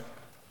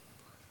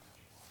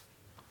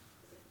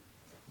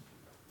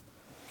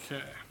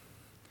Okay.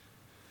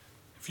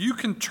 If you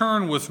can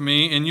turn with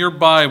me in your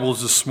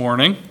Bibles this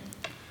morning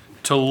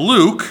to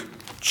Luke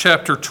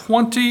chapter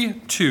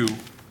 22.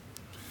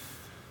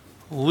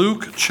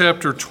 Luke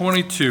chapter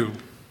 22.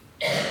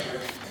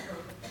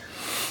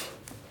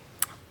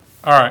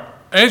 All right.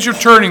 As you're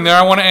turning there,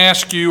 I want to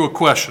ask you a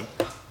question.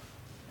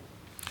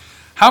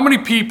 How many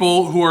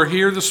people who are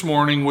here this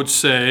morning would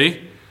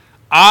say,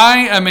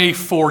 I am a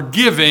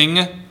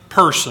forgiving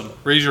person?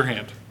 Raise your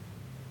hand.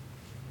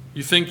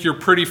 You think you're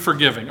pretty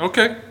forgiving.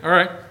 Okay, all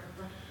right.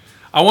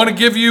 I want to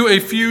give you a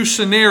few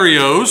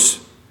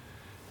scenarios,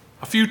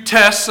 a few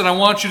tests, and I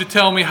want you to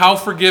tell me how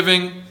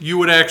forgiving you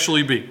would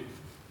actually be.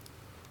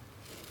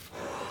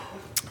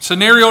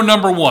 Scenario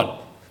number 1.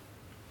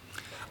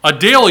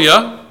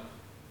 Adalia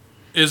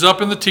is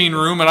up in the teen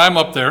room, and I'm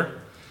up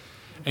there,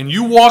 and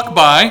you walk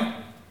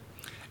by,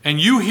 and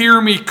you hear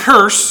me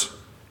curse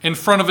in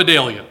front of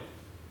Adalia.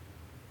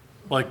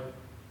 Like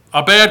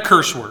a bad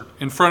curse word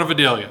in front of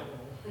Adalia.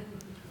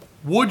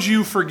 Would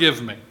you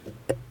forgive me?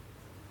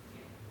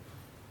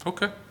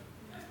 Okay.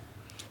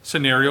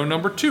 Scenario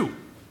number 2.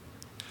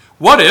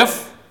 What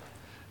if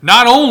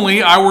not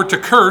only I were to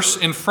curse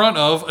in front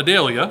of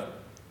Adalia,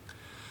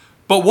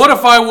 but what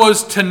if I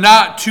was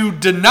to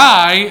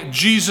deny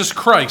Jesus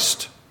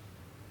Christ?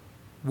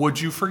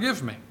 Would you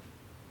forgive me?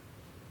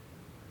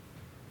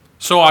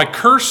 So I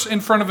curse in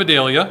front of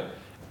Adalia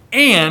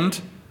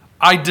and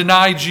I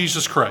deny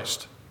Jesus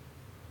Christ.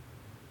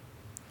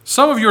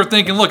 Some of you are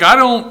thinking, look, I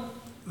don't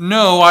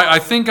know. I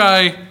think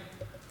I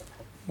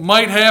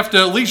might have to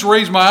at least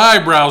raise my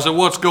eyebrows at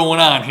what's going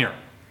on here,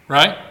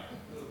 right?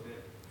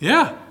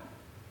 Yeah.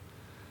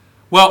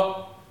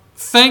 Well,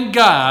 thank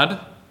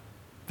God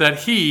that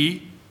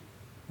He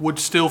would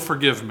still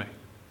forgive me.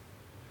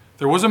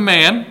 There was a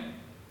man,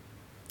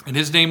 and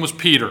his name was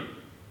Peter,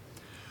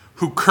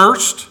 who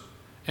cursed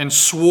and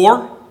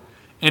swore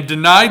and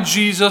denied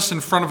Jesus in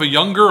front of a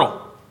young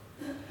girl,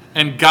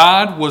 and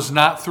God was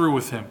not through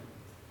with him.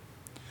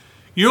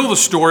 You know the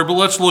story, but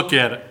let's look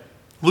at it.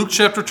 Luke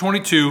chapter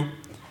 22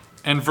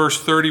 and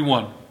verse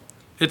 31.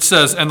 It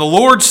says, And the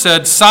Lord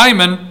said,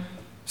 Simon,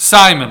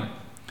 Simon,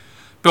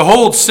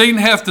 behold, Satan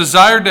hath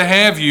desired to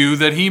have you,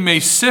 that he may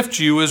sift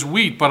you as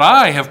wheat. But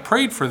I have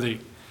prayed for thee,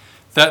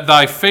 that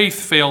thy faith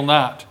fail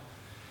not.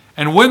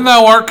 And when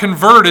thou art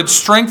converted,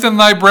 strengthen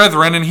thy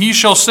brethren. And he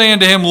shall say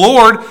unto him,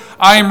 Lord,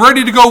 I am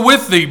ready to go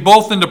with thee,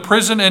 both into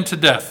prison and to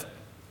death.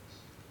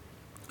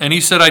 And he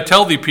said, I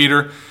tell thee,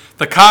 Peter,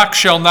 the cock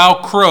shall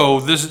not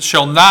crow this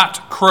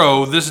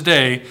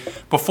day,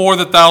 before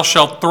that thou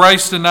shalt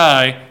thrice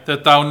deny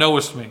that thou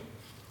knowest me.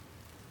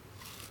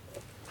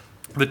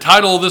 The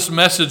title of this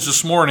message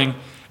this morning,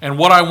 and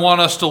what I want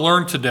us to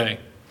learn today,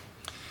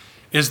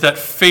 is that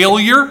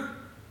failure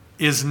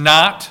is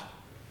not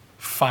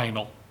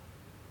final.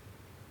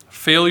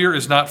 Failure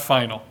is not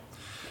final.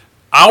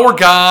 Our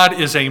God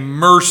is a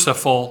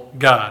merciful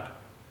God,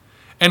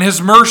 and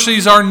His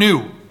mercies are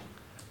new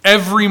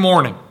every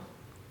morning.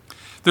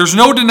 There's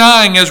no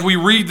denying as we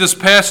read this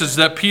passage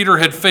that Peter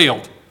had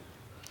failed.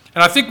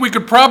 And I think we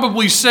could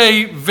probably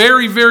say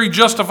very, very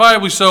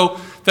justifiably so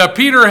that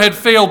Peter had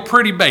failed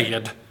pretty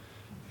bad.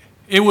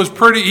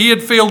 He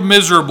had failed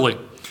miserably.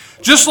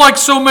 Just like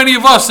so many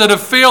of us that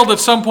have failed at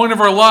some point of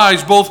our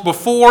lives, both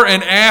before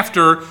and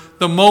after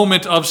the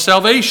moment of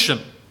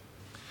salvation.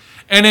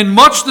 And in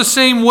much the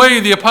same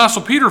way the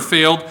Apostle Peter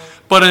failed,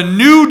 but a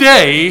new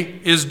day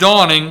is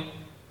dawning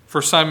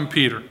for Simon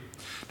Peter.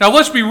 Now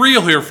let's be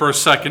real here for a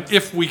second,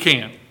 if we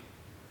can.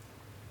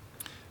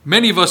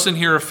 Many of us in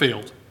here have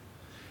failed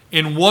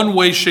in one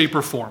way, shape,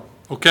 or form,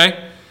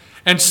 okay?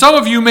 And some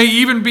of you may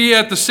even be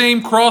at the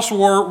same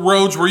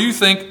crossroads where you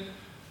think,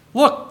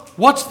 look,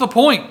 what's the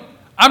point?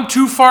 I'm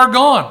too far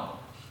gone.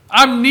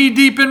 I'm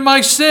knee-deep in my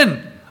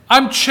sin.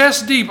 I'm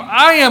chest-deep.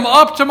 I am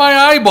up to my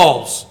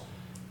eyeballs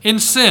in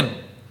sin.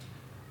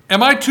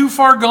 Am I too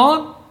far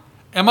gone?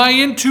 Am I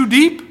in too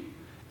deep?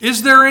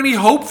 Is there any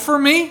hope for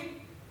me?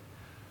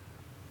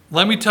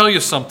 Let me tell you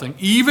something.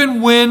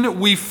 Even when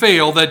we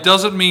fail, that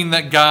doesn't mean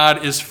that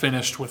God is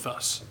finished with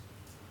us.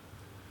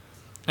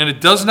 And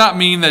it does not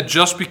mean that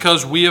just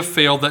because we have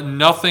failed that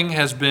nothing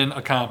has been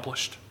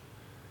accomplished.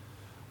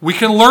 We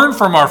can learn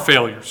from our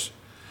failures.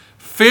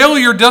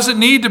 Failure doesn't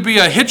need to be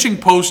a hitching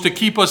post to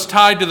keep us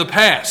tied to the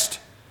past.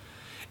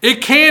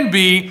 It can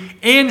be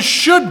and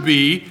should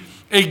be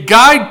a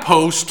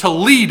guidepost to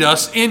lead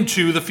us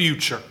into the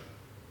future.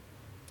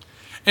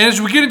 And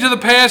as we get into the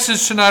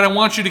passage tonight, I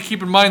want you to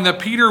keep in mind that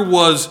Peter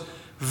was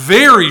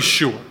very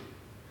sure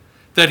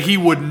that he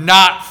would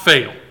not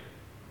fail.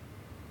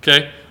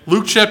 Okay?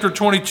 Luke chapter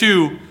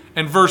 22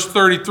 and verse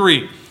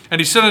 33.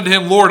 And he said unto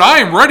him, Lord, I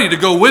am ready to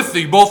go with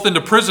thee both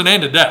into prison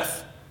and to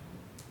death.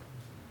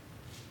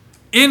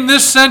 In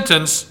this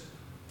sentence,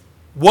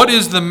 what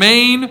is the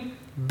main,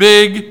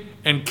 big,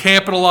 and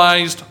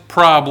capitalized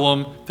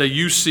problem that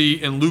you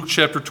see in Luke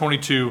chapter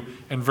 22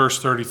 and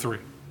verse 33?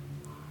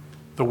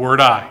 The word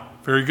I.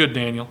 Very good,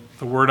 Daniel.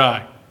 The word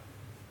I.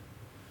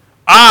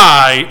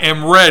 I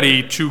am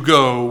ready to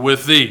go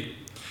with thee.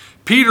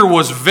 Peter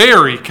was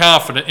very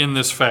confident in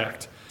this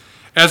fact.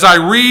 As I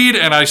read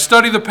and I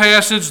study the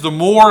passage, the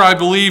more I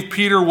believe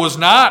Peter was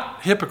not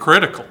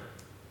hypocritical.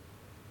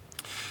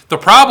 The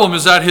problem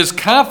is that his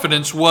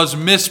confidence was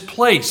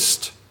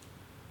misplaced.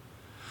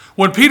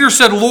 When Peter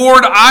said,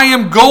 "Lord, I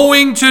am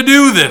going to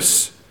do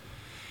this,"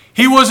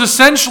 he was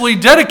essentially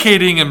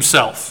dedicating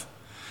himself.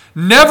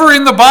 Never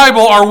in the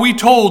Bible are we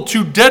told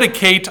to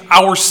dedicate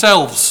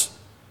ourselves.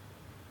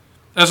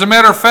 As a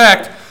matter of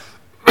fact,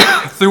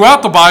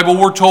 throughout the Bible,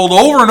 we're told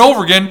over and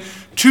over again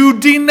to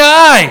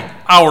deny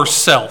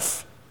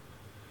ourselves.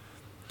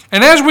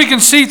 And as we can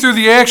see through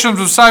the actions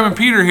of Simon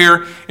Peter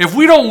here, if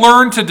we don't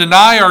learn to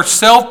deny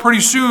ourselves,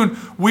 pretty soon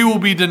we will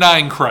be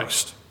denying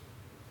Christ.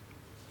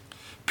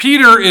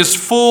 Peter is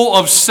full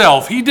of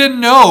self. He didn't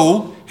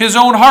know his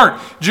own heart.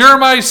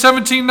 Jeremiah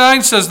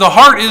 17:9 says, "The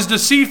heart is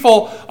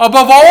deceitful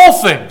above all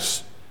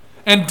things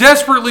and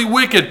desperately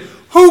wicked.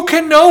 Who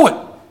can know it?"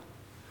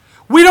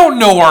 We don't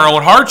know our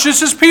own heart,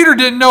 just as Peter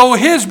didn't know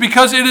his,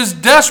 because it is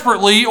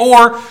desperately,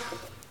 or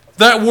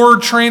that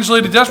word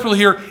translated desperately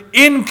here,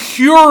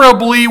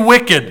 incurably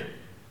wicked.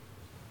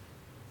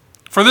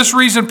 For this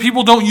reason,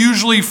 people don't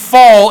usually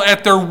fall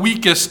at their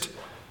weakest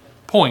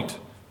point.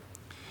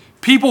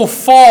 People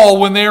fall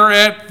when they are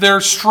at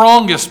their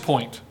strongest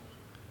point.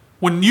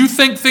 When you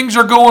think things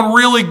are going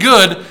really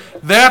good,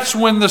 that's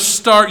when you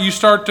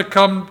start to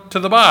come to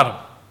the bottom.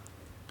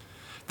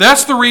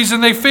 That's the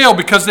reason they fail,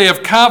 because they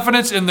have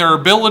confidence in their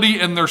ability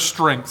and their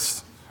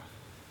strengths.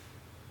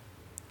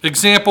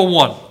 Example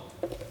 1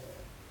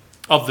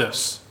 of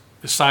this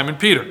is Simon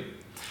Peter.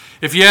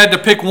 If you had to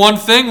pick one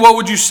thing, what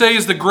would you say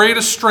is the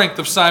greatest strength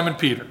of Simon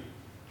Peter?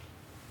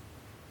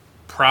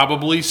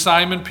 Probably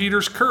Simon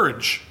Peter's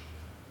courage,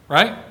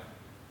 right?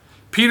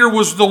 Peter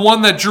was the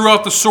one that drew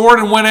out the sword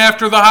and went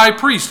after the high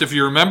priest, if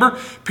you remember.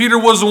 Peter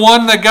was the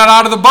one that got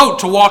out of the boat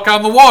to walk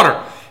on the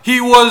water. He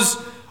was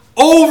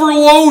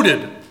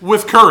overloaded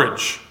with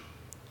courage.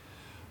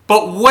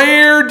 But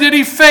where did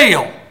he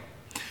fail?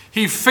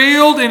 He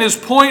failed in his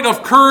point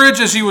of courage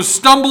as he was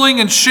stumbling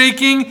and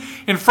shaking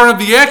in front of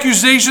the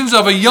accusations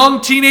of a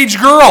young teenage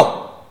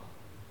girl.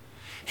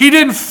 He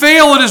didn't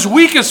fail at his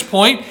weakest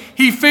point.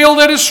 He failed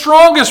at his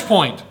strongest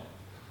point.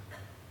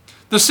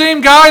 The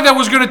same guy that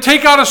was going to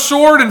take out a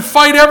sword and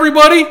fight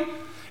everybody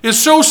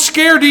is so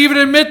scared to even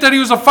admit that he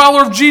was a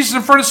follower of Jesus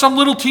in front of some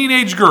little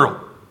teenage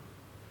girl.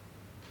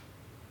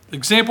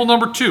 Example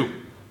number 2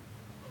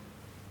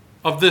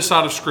 of this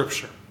out of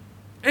Scripture.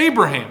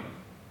 Abraham.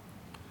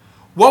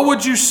 What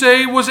would you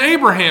say was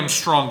Abraham's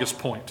strongest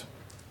point?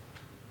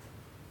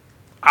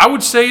 I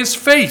would say his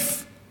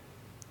faith.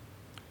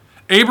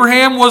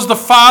 Abraham was the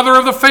father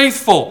of the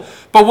faithful,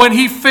 but when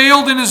he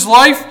failed in his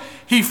life,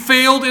 he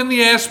failed in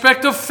the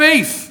aspect of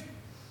faith.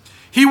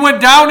 He went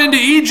down into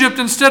Egypt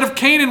instead of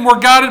Canaan, where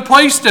God had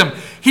placed him.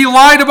 He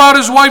lied about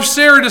his wife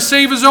Sarah to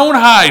save his own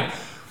hide.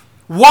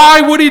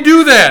 Why would he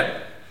do that?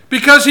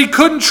 Because he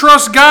couldn't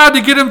trust God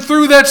to get him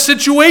through that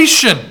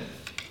situation.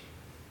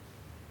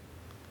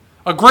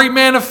 A great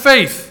man of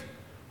faith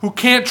who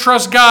can't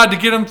trust God to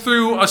get him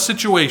through a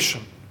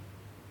situation.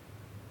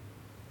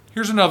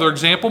 Here's another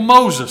example,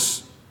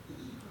 Moses.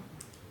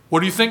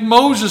 What do you think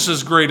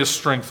Moses' greatest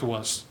strength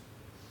was?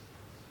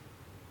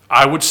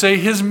 I would say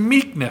his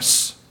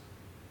meekness.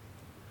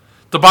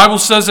 The Bible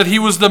says that he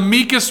was the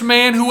meekest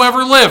man who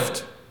ever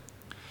lived.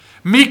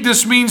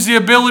 Meekness means the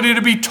ability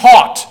to be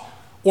taught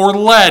or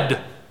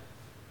led.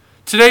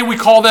 Today we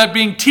call that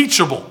being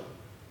teachable.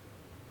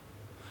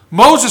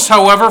 Moses,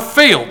 however,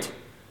 failed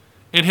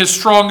in his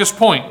strongest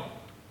point.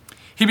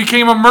 He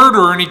became a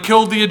murderer and he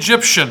killed the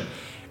Egyptian.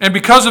 And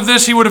because of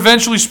this, he would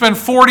eventually spend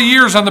 40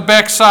 years on the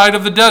backside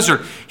of the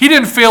desert. He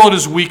didn't fail at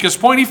his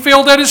weakest point. He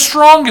failed at his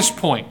strongest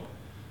point.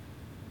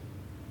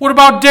 What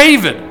about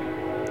David?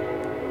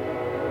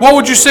 What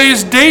would you say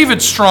is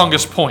David's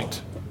strongest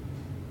point?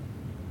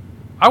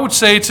 I would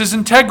say it's his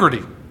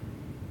integrity.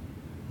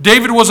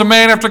 David was a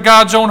man after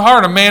God's own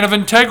heart, a man of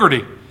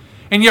integrity.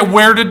 And yet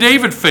where did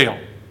David fail?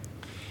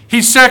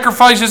 He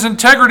sacrificed his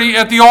integrity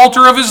at the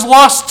altar of his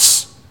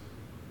lusts.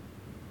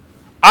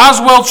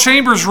 Oswald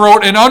Chambers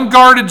wrote, "An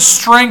unguarded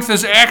strength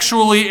is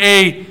actually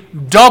a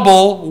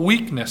double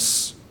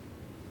weakness."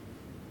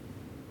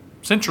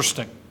 It's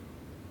interesting.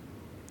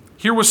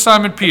 Here was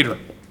Simon Peter.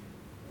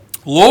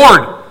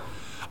 "Lord,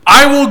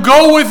 I will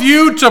go with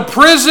you to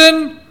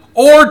prison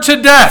or to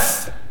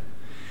death."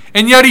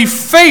 And yet he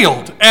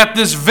failed at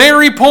this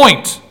very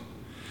point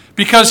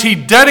because he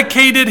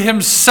dedicated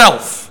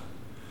himself.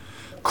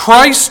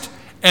 Christ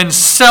and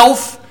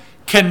self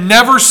can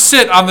never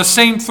sit on the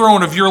same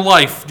throne of your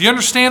life. Do you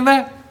understand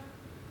that?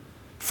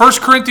 1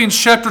 Corinthians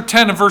chapter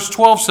 10 and verse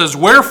 12 says,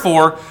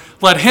 "Wherefore,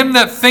 let him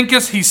that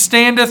thinketh he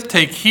standeth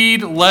take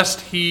heed lest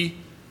he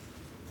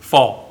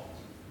fall."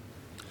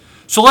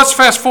 So let's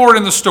fast forward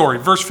in the story,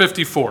 verse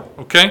 54,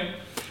 okay?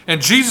 And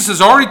Jesus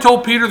has already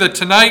told Peter that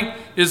tonight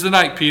is the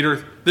night,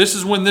 Peter. This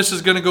is when this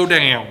is going to go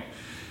down.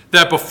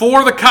 That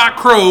before the cock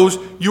crows,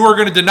 you are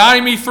going to deny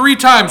me 3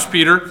 times,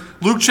 Peter.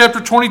 Luke chapter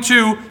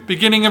 22,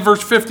 beginning in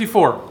verse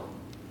 54.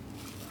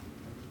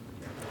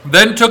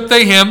 "Then took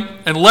they him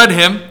and led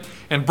him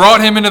and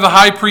brought him into the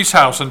high priest's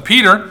house. And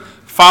Peter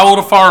followed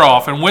afar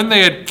off. And when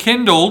they had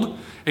kindled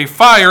a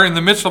fire in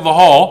the midst of the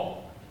hall,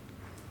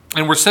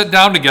 and were set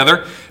down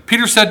together,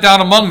 Peter sat down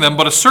among them.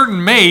 But a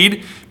certain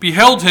maid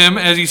beheld him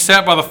as he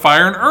sat by the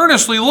fire, and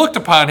earnestly looked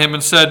upon him,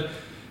 and said,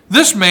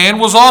 This man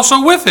was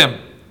also with him.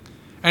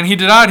 And he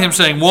denied him,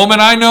 saying, Woman,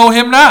 I know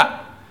him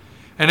not.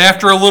 And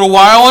after a little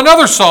while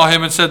another saw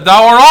him, and said,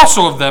 Thou art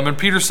also of them. And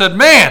Peter said,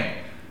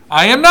 Man,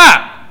 I am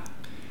not.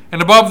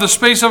 And above the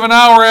space of an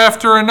hour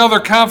after, another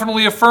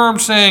confidently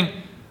affirmed, saying,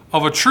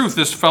 Of a truth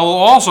this fellow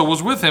also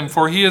was with him,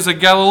 for he is a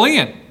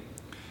Galilean.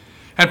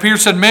 And Peter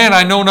said, Man,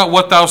 I know not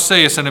what thou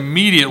sayest. And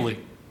immediately,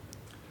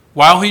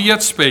 while he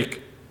yet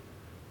spake,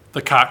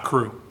 the cock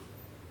crew.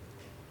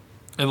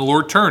 And the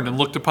Lord turned and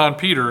looked upon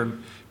Peter,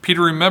 and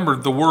Peter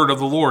remembered the word of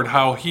the Lord,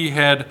 how he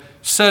had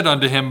said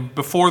unto him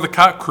before the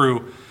cock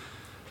crew,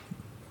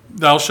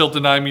 Thou shalt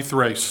deny me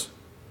thrice.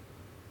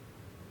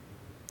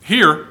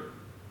 Here,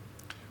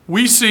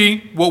 we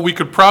see what we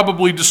could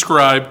probably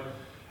describe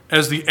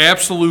as the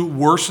absolute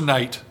worst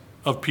night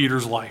of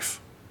Peter's life.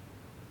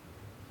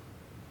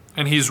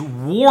 And he's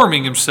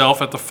warming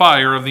himself at the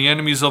fire of the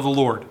enemies of the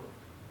Lord.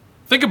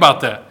 Think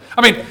about that.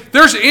 I mean,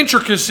 there's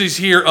intricacies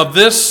here of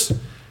this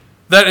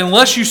that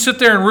unless you sit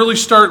there and really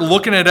start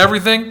looking at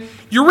everything,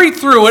 you read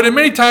through it, and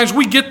many times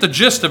we get the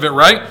gist of it,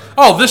 right?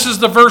 Oh, this is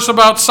the verse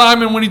about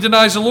Simon when he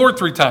denies the Lord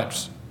 3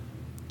 times.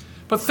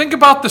 But think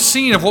about the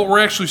scene of what we're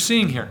actually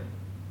seeing here.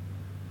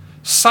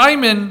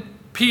 Simon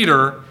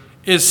Peter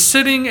is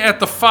sitting at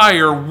the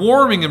fire,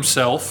 warming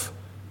himself,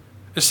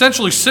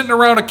 essentially sitting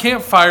around a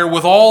campfire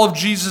with all of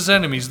Jesus'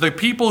 enemies, the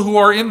people who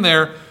are in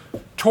there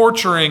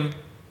torturing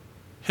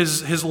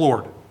his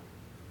Lord.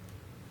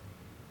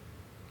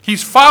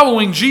 He's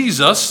following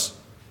Jesus,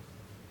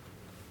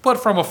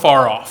 but from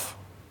afar off.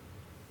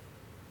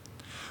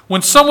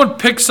 When someone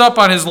picks up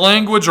on his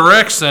language or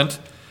accent,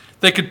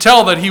 they could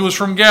tell that he was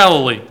from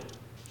Galilee,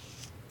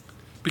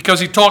 because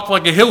he talked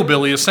like a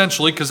hillbilly,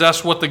 essentially, because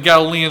that's what the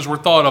Galileans were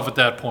thought of at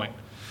that point.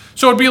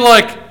 So it'd be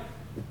like,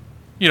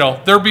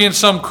 there being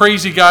some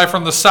crazy guy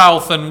from the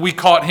south, and we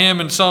caught him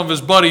and some of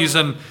his buddies,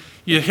 and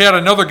you had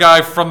another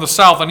guy from the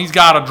south, and he's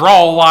got a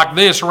drawl like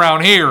this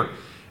around here.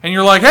 And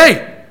you're like,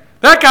 hey,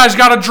 that guy's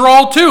got a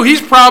drawl too.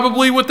 He's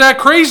probably with that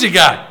crazy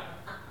guy.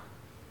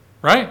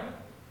 Right?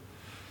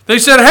 They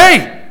said,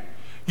 hey,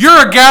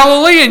 you're a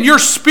Galilean. Your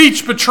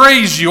speech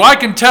betrays you. I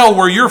can tell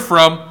where you're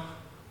from.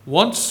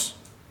 Once,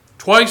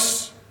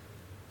 twice,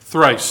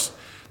 thrice.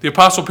 The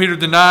Apostle Peter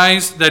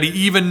denies that he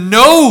even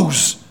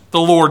knows the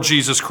Lord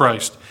Jesus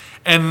Christ.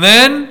 And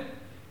then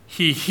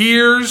he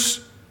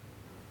hears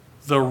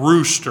the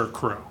rooster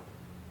crow.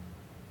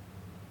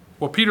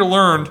 What Peter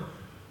learned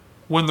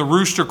when the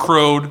rooster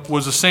crowed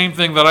was the same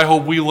thing that I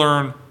hope we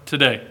learn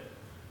today.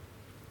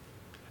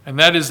 And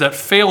that is that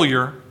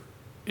failure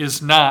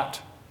is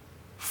not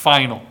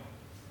final.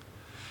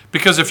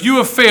 Because if you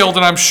have failed,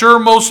 and I'm sure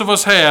most of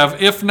us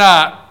have, if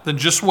not, then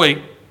just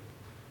wait.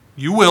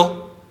 You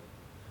will.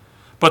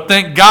 But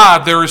thank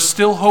God there is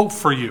still hope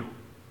for you.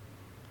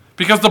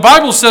 Because the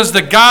Bible says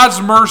that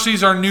God's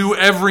mercies are new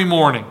every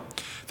morning.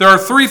 There are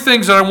 3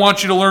 things that I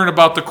want you to learn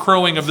about the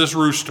crowing of this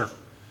rooster.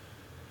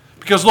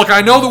 Because look,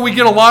 I know that we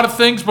get a lot of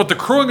things, but the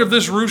crowing of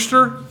this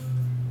rooster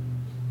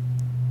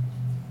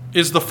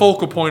is the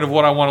focal point of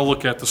what I want to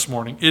look at this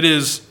morning. It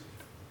is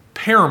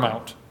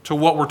paramount to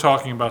what we're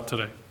talking about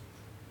today.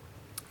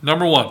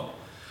 Number 1,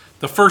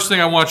 the first thing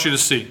I want you to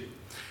see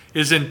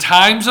is in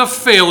times of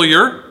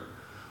failure,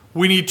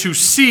 we need to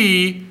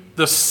see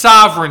the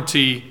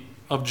sovereignty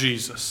of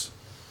Jesus.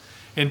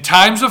 In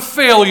times of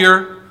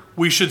failure,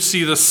 we should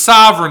see the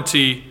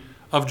sovereignty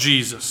of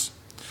Jesus.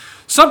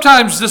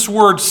 Sometimes this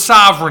word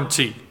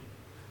sovereignty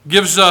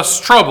gives us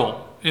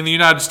trouble in the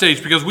United States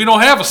because we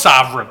don't have a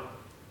sovereign.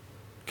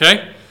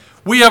 Okay?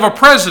 We have a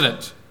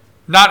president,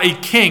 not a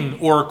king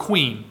or a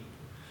queen.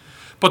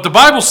 But the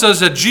Bible says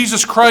that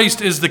Jesus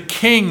Christ is the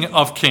King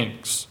of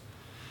kings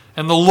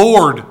and the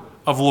Lord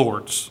of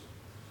lords.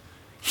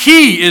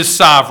 He is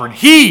sovereign.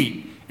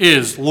 He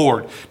is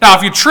Lord. Now,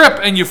 if you trip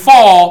and you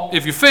fall,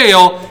 if you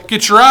fail,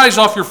 get your eyes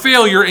off your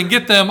failure and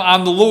get them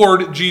on the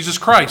Lord Jesus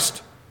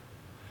Christ.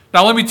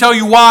 Now, let me tell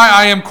you why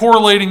I am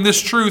correlating this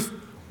truth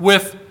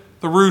with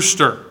the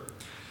rooster.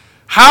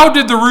 How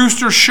did the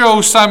rooster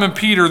show Simon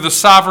Peter the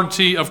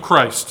sovereignty of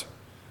Christ?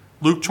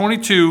 Luke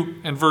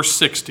 22 and verse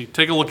 60.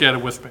 Take a look at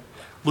it with me.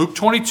 Luke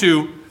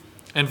 22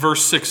 and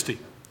verse 60.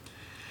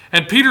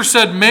 And Peter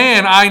said,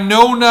 Man, I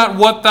know not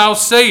what thou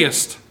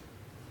sayest.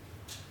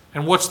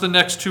 And what's the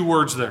next 2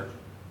 words there?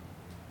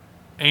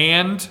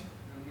 And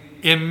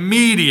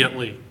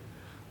immediately,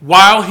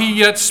 while he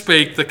yet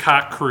spake, the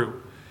cock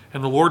crew.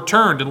 And the Lord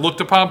turned and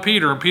looked upon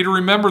Peter. And Peter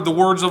remembered the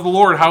words of the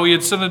Lord, how he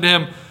had said unto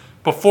him,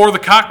 Before the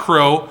cock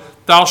crow,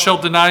 thou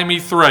shalt deny me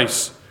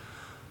thrice.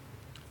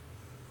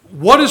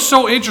 What is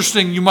so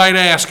interesting, you might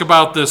ask,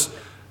 about this?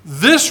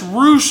 This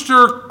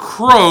rooster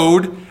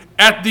crowed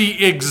at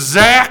the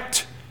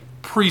exact,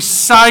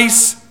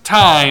 precise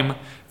time.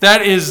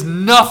 That is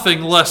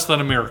nothing less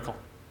than a miracle.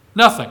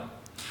 Nothing.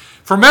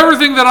 From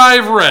everything that I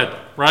have read,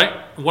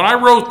 right? When I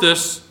wrote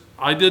this,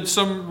 I did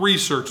some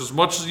research, as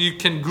much as you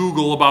can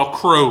Google about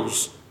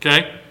crows,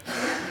 okay?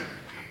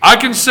 I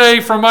can say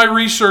from my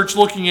research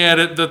looking at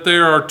it that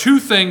there are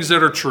two things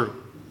that are true.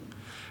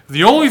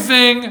 The only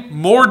thing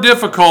more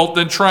difficult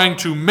than trying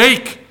to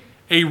make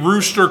a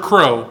rooster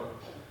crow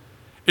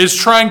is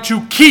trying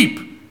to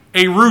keep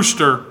a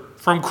rooster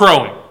from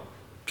crowing,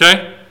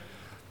 okay?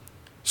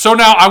 So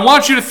now I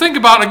want you to think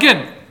about,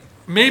 again,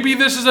 maybe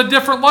this is a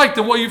different light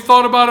than what you've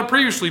thought about it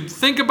previously.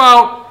 Think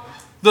about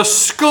the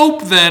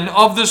scope then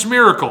of this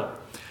miracle.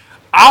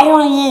 Our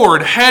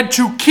Lord had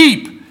to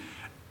keep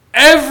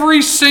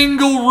every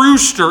single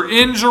rooster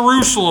in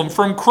Jerusalem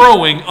from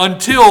crowing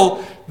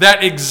until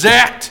that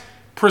exact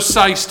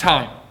precise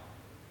time.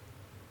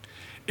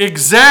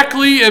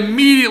 Exactly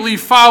immediately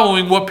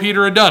following what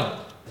Peter had done.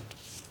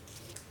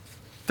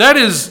 That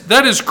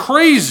is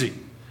crazy.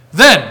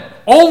 Then,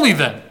 only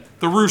then,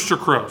 the rooster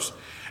crows.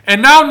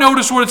 And now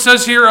notice what it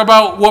says here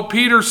about what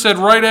Peter said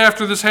right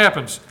after this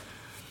happens.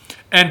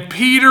 And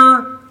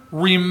Peter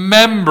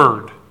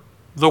remembered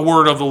the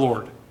word of the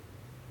Lord.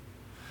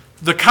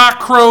 The cock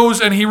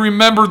crows and he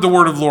remembered the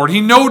word of the Lord.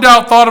 He no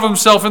doubt thought of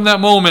himself in that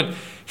moment,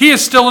 he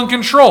is still in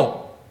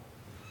control.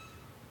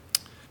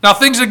 Now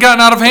things had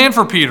gotten out of hand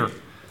for Peter.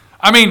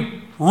 I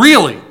mean,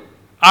 really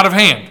out of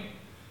hand.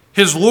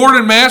 His Lord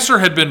and Master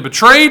had been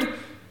betrayed.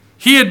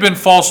 He had been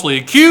falsely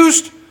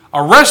accused,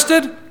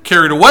 arrested,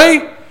 carried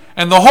away,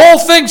 and the whole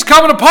thing's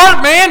coming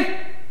apart, man.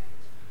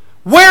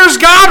 Where's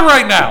God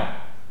right now?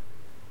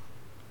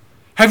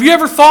 Have you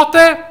ever thought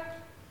that?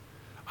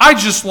 I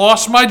just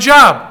lost my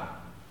job.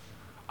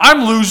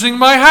 I'm losing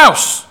my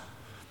house.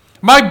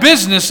 My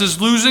business is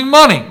losing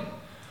money.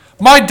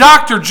 My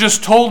doctor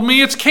just told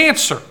me it's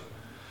cancer.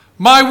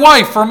 My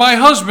wife or my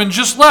husband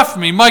just left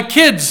me. My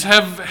kids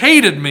have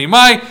hated me.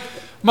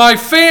 My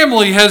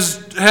family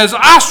has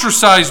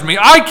ostracized me.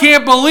 I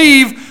can't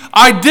believe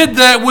I did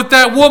that with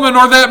that woman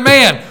or that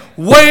man.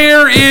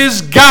 Where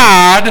is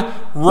God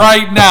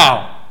right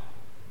now?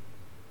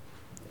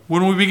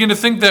 When we begin to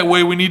think that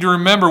way, we need to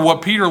remember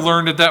what Peter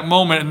learned at that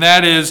moment, and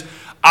that is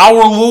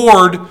our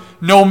Lord,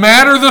 no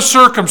matter the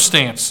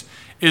circumstance,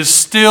 is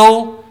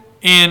still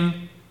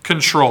in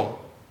control.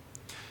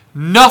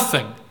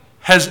 Nothing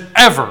has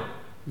ever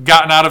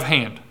gotten out of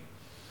hand.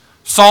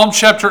 Psalm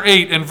chapter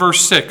 8 and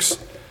verse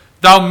 6.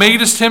 Thou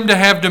madest him to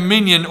have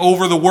dominion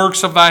over the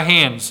works of thy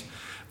hands.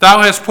 Thou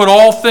hast put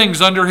all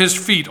things under his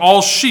feet,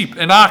 all sheep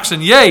and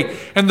oxen, yea,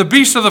 and the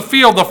beasts of the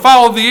field, the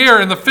fowl of the air,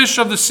 and the fish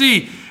of the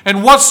sea,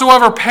 and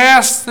whatsoever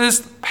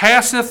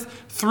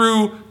passeth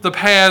through the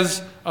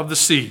paths of the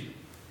sea.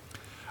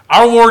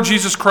 Our Lord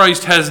Jesus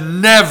Christ has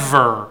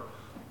never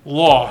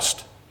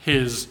lost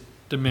his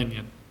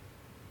dominion.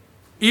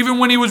 Even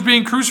when he was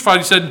being crucified,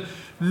 he said,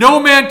 No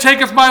man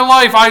taketh my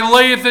life, I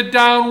layeth it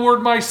downward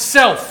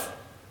myself.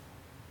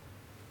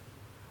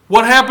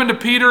 What happened to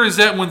Peter is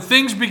that when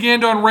things began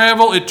to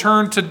unravel, it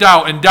turned to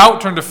doubt, and doubt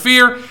turned to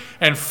fear,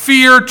 and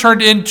fear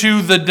turned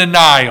into the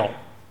denial.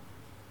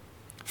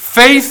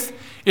 Faith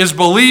is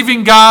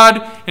believing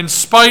God in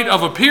spite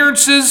of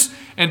appearances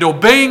and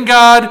obeying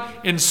God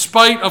in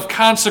spite of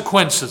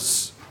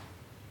consequences.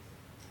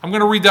 I'm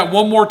going to read that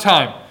one more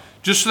time,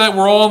 just so that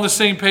we're all on the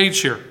same page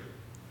here.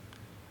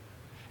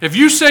 If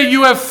you say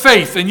you have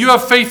faith and you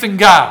have faith in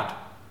God,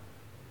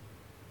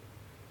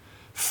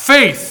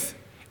 faith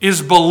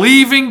is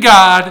believing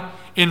God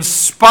in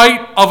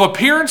spite of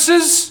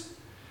appearances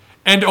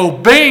and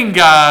obeying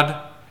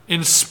God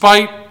in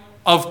spite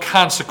of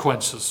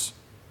consequences.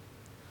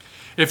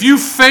 If you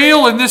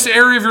fail in this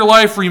area of your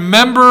life,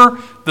 remember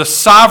the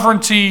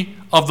sovereignty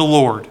of the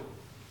Lord.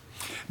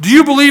 Do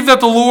you believe that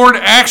the Lord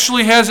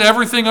actually has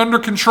everything under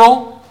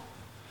control?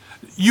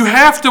 You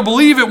have to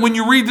believe it when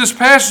you read this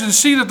passage and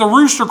see that the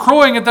rooster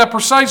crowing at that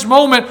precise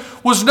moment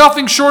was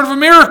nothing short of a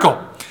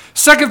miracle.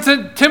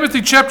 2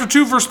 Timothy chapter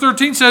 2 verse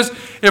 13 says,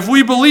 If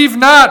we believe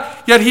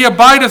not, yet he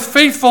abideth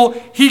faithful,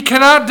 he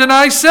cannot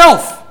deny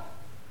self.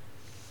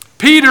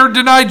 Peter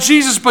denied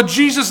Jesus, but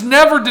Jesus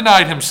never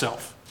denied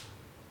himself.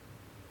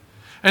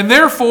 And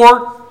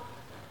therefore,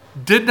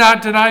 did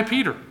not deny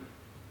Peter.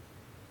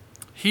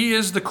 He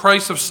is the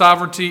Christ of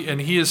sovereignty,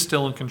 and he is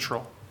still in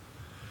control.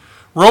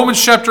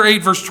 Romans chapter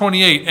 8, verse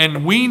 28,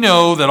 And we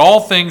know that all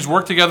things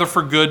work together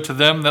for good to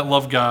them that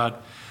love God,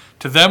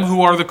 to them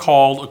who are the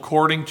called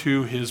according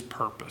to his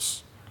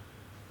purpose.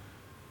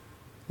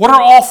 What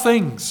are all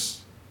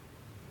things?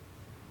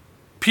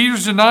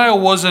 Peter's denial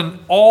was an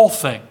all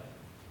thing.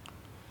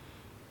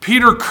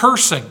 Peter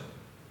cursing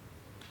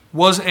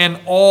was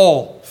an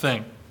all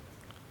thing.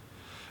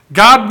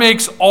 God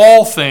makes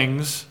all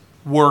things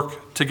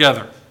work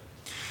together.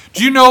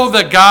 Do you know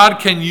that God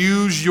can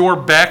use your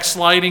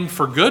backsliding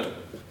for good?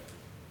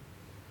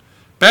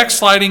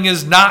 Backsliding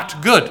is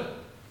not good.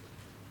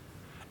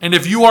 And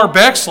if you are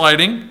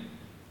backsliding,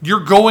 you're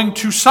going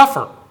to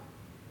suffer.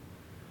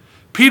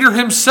 Peter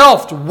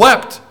himself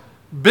wept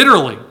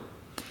bitterly.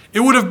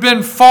 It would have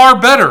been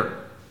far better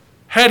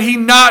had he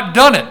not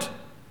done it.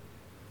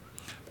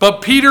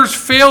 But Peter's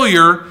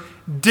failure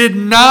did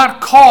not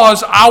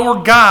cause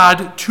our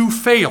God to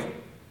fail.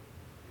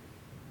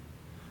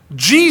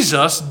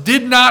 Jesus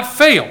did not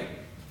fail.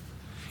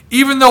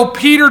 Even though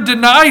Peter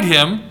denied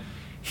him,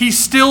 he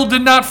still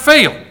did not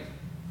fail.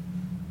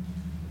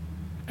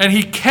 And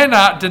he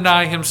cannot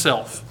deny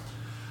himself.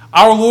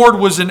 Our Lord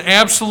was in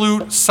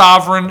absolute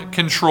sovereign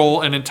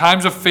control, and in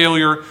times of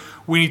failure,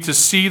 we need to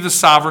see the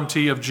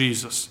sovereignty of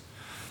Jesus.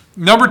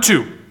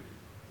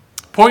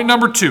 Point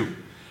number two.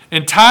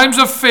 In times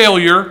of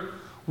failure,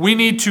 we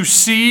need to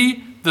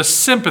see the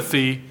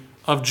sympathy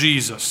of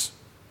Jesus.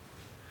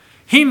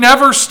 He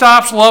never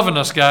stops loving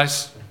us,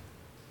 guys.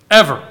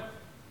 Ever.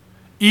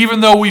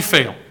 Even though we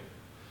fail.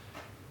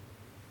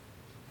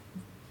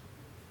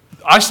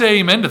 I say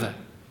amen to that.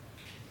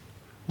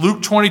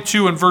 Luke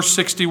 22 and verse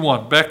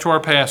 61, back to our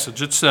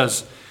passage, it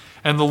says,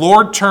 "And the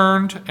Lord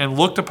turned and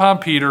looked upon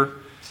Peter,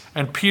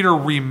 and Peter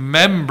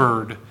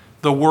remembered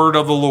the word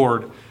of the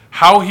Lord,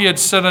 how he had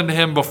said unto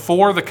him,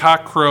 Before the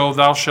cock crow,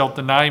 thou shalt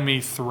deny me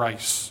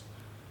thrice."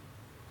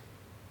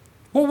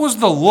 What was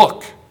the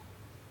look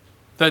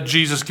that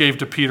Jesus gave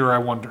to Peter, I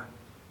wonder?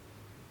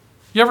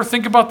 You ever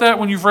think about that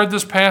when you've read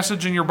this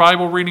passage in your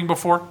Bible reading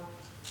before?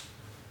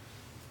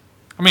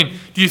 I mean,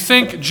 do you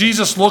think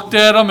Jesus looked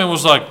at him and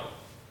was like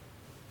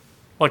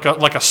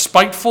a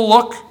spiteful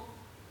look?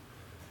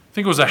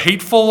 Think it was a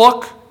hateful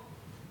look?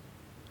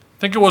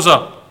 Think it was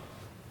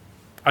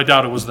I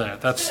doubt it was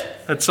that. That's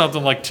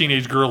something like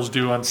teenage girls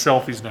do on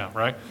selfies now,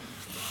 right?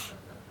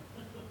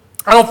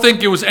 I don't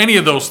think it was any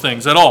of those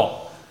things at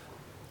all.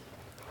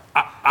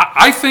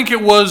 I think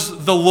it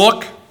was the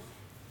look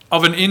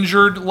of an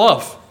injured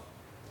love.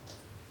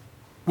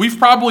 We've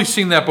probably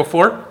seen that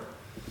before.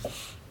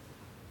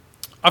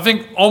 I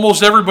think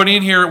almost everybody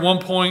in here at one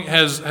point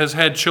has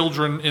had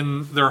children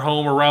in their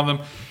home around them.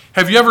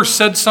 Have you ever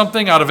said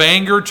something out of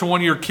anger to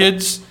one of your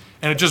kids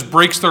and it just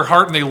breaks their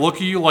heart and they look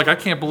at you like, I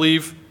can't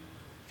believe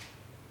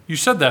you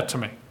said that to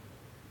me?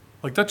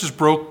 Like, that just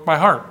broke my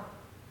heart.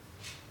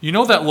 You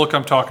know that look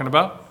I'm talking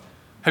about.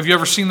 Have you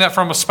ever seen that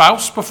from a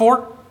spouse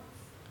before?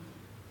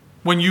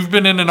 When you've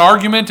been in an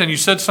argument and you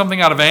said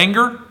something out of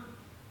anger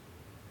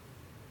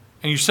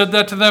and you said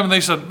that to them and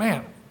they said,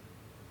 man,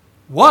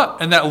 what?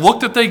 And that look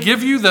that they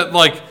give you, that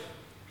like,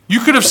 you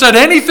could have said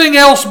anything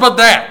else but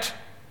that.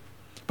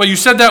 But you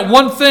said that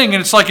one thing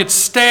and it's like it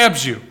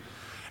stabs you.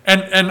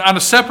 And on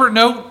a separate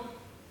note,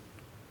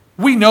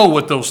 we know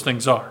what those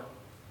things are.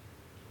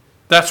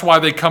 That's why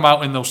they come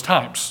out in those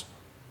times.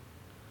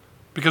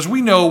 Because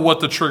we know what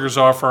the triggers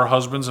are for our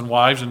husbands and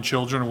wives and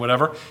children and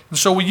whatever, and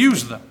so we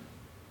use them.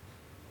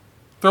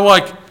 They're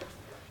like,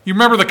 you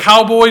remember the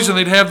cowboys and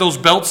they'd have those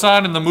belts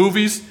on in the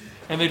movies,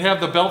 and they'd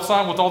have the belts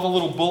on with all the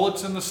little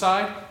bullets in the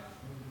side?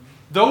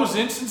 Those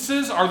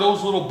instances are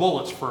those little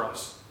bullets for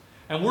us.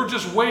 And we're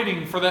just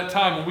waiting for that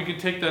time when we can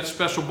take that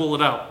special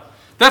bullet out.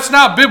 That's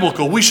not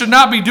biblical. We should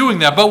not be doing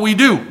that, but we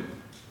do.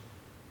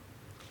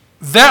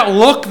 That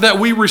look that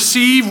we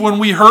receive when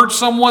we hurt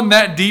someone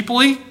that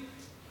deeply,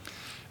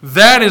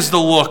 that is the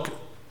look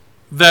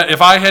that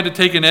if I had to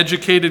take an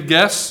educated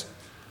guess,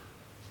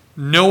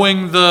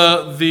 knowing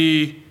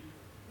the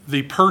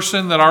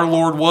person that our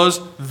Lord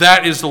was,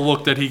 that is the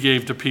look that he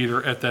gave to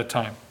Peter at that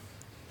time.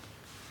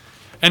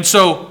 And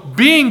so,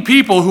 being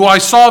people who I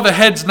saw the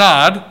heads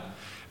nod,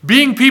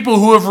 being people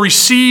who have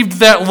received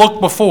that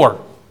look before,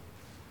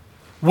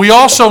 we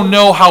also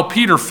know how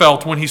Peter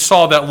felt when he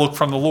saw that look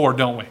from the Lord,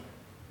 don't we?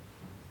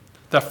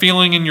 That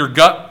feeling in your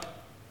gut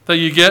that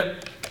you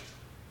get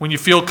when you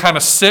feel kind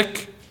of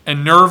sick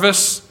and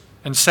nervous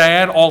and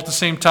sad all at the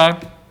same time.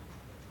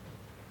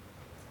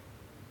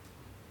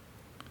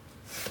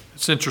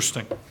 It's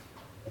interesting.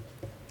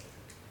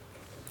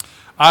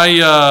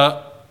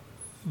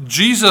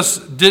 Jesus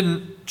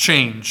didn't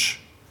change.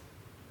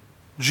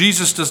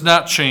 Jesus does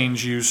not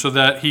change you so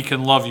that he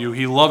can love you.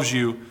 He loves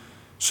you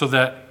so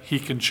that he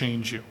can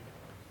change you.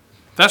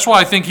 That's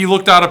why I think he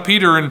looked out at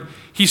Peter, and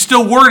he's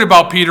still worried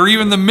about Peter,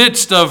 even in the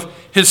midst of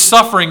his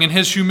suffering and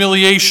his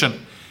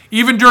humiliation.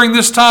 Even during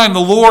this time, the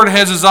Lord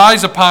has his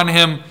eyes upon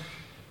him,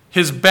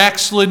 his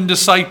backslidden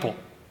disciple.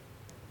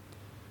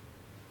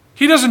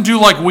 He doesn't do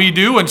like we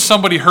do, and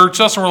somebody hurts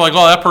us, and we're like,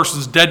 oh, that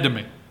person's dead to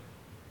me.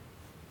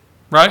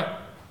 Right?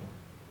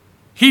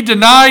 He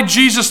denied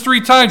Jesus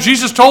 3 times.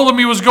 Jesus told him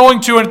he was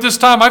going to, and at this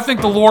time, I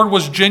think the Lord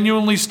was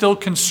genuinely still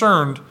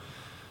concerned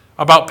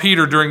about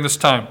Peter during this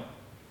time.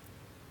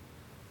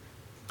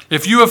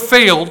 If you have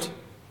failed,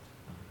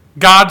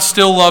 God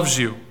still loves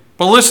you.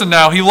 But listen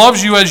now, he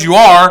loves you as you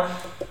are,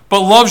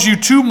 but loves you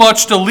too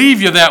much to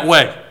leave you that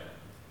way.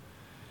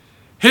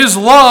 His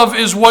love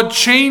is what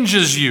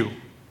changes you.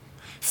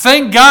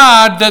 Thank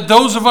God that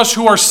those of us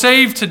who are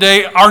saved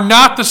today are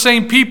not the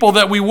same people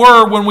that we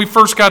were when we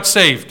first got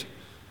saved.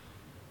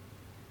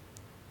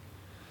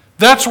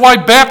 That's why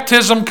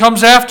baptism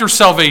comes after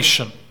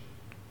salvation.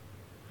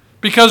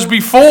 Because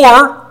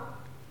before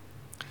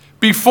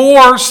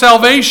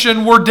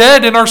salvation, we're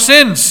dead in our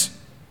sins.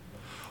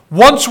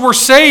 Once we're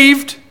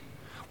saved,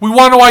 we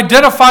want to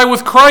identify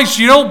with Christ.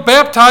 You don't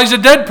baptize a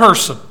dead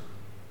person.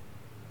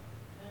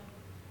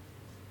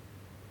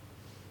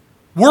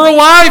 We're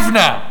alive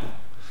now.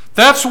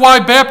 That's why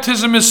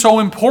baptism is so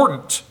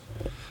important.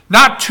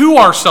 Not to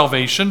our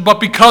salvation, but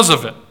because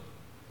of it.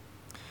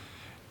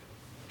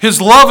 His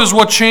love is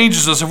what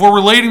changes us. If we're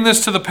relating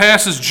this to the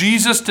passage,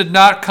 Jesus did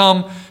not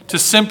come to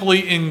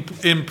simply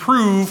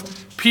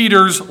improve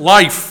Peter's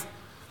life.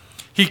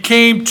 He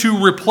came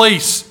to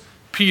replace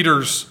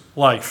Peter's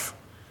life.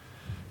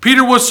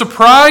 Peter was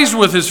surprised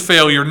with his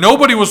failure.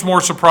 Nobody was more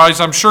surprised,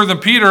 I'm sure, than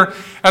Peter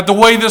at the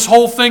way this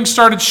whole thing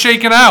started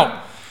shaking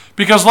out.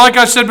 Because like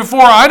I said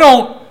before, I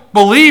don't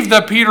believe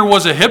that Peter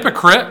was a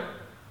hypocrite.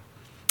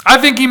 I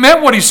think he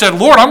meant what he said.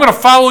 Lord, I'm going to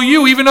follow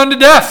you even unto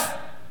death.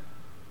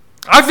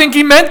 I think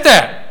he meant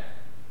that.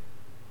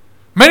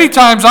 Many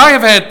times I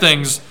have had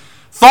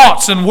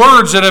thoughts and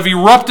words that have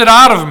erupted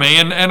out of me,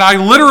 and I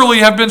literally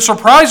have been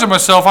surprised at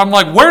myself. I'm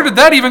like, where did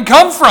that even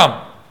come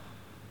from?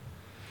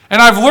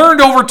 And I've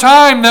learned over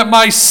time that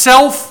my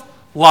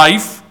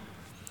self-life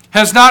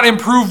has not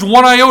improved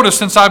one iota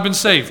since I've been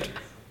saved.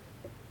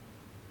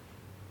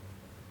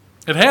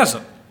 It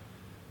hasn't.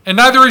 And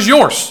neither is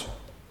yours.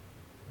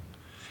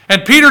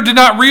 And Peter did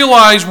not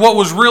realize what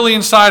was really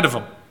inside of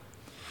him.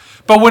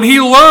 But when he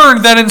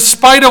learned that in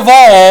spite of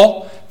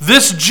all,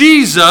 this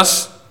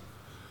Jesus,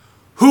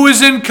 who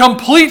is in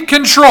complete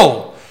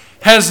control,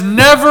 has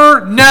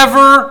never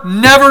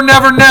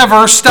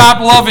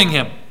stopped loving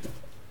him.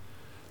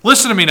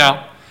 Listen to me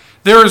now.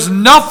 There is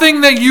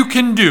nothing that you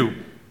can do,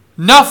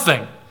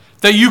 nothing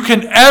that you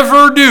can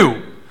ever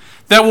do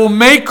that will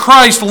make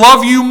Christ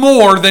love you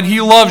more than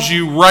he loves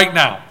you right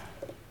now.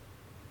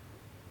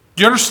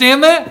 Do you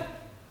understand that?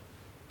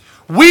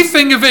 We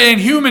think of it in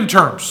human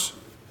terms.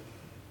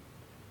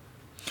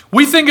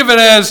 We think of it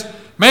as,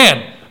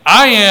 man,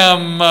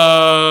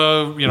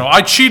 I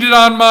cheated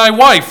on my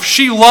wife.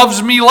 She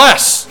loves me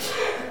less.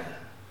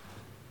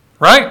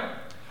 Right?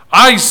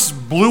 I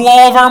blew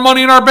all of our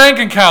money in our bank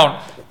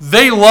account.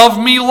 They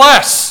love me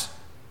less.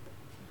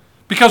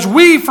 Because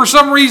we, for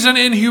some reason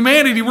in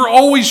humanity, we're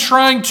always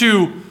trying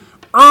to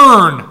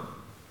earn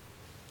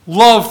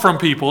love from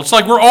people. It's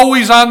like we're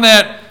always on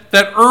that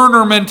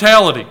earner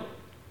mentality.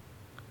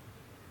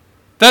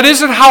 That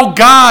isn't how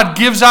God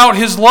gives out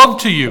his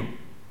love to you.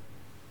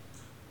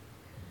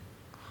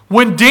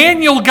 When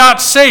Daniel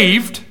got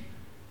saved,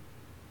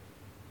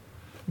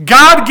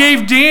 God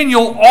gave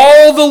Daniel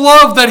all the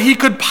love that he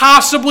could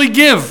possibly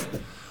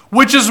give,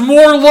 which is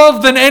more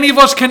love than any of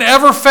us can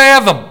ever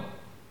fathom.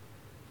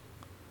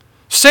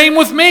 Same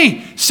with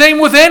me. Same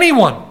with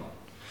anyone.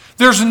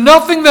 There's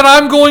nothing that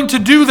I'm going to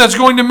do that's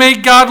going to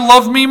make God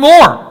love me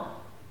more.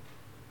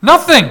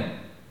 Nothing.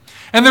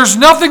 And there's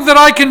nothing that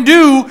I can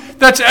do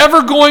that's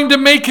ever going to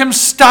make him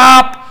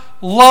stop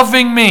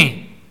loving me.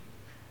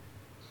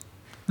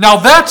 Now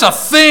that's a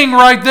thing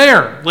right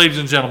there, ladies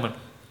and gentlemen.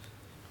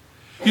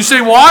 You say,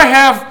 well, I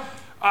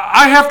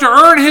have to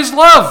earn his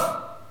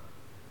love.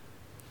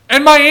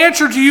 And my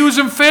answer to you is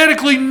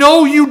emphatically,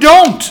 no, you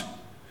don't.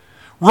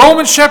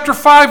 Romans chapter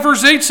 5,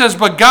 verse 8 says,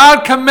 but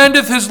God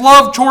commendeth his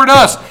love toward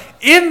us,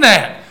 in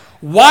that,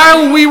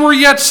 while we were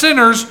yet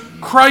sinners,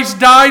 Christ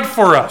died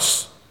for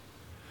us.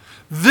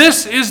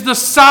 This is the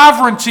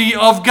sovereignty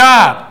of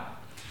God.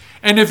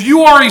 And if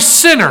you are a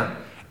sinner,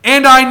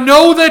 and I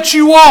know that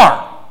you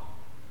are,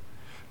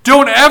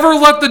 don't ever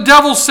let the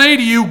devil say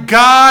to you,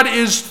 God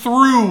is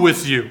through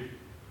with you.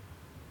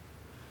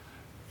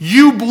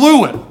 You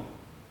blew it.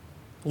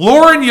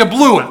 Lauren, you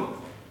blew it.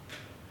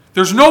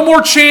 There's no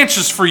more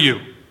chances for you.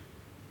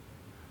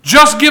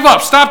 Just give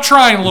up. Stop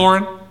trying,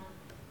 Lauren.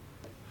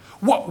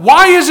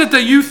 Why is it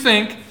that you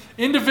think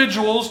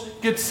individuals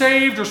get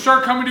saved or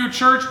start coming to a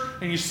church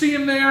and you see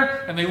them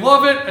there and they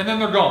love it and then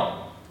they're gone?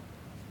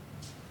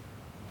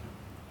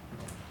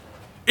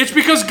 It's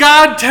because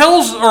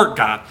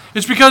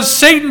it's because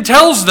Satan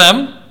tells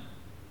them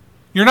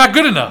you're not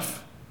good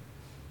enough.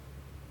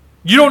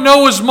 You don't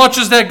know as much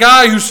as that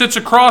guy who sits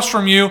across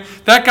from you.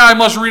 That guy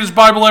must read his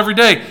Bible every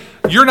day.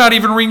 You're not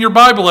even reading your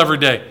Bible every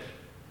day.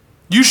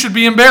 You should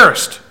be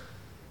embarrassed.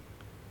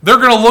 They're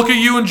going to look at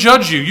you and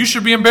judge you. You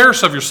should be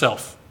embarrassed of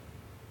yourself.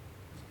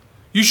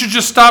 You should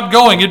just stop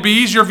going. It'd be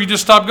easier if you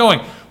just stopped going.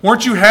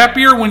 Weren't you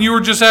happier when you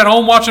were just at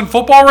home watching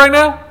football right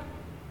now?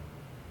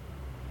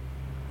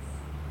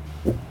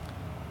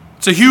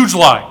 It's a huge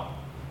lie.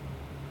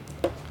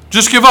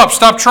 Just give up.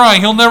 Stop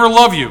trying. He'll never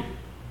love you.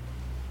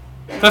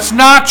 That's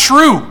not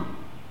true.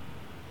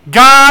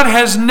 God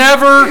has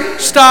never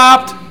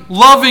stopped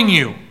loving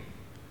you.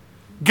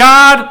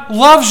 God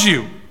loves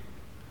you.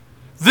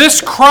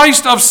 This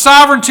Christ of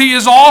sovereignty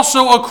is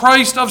also a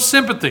Christ of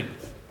sympathy.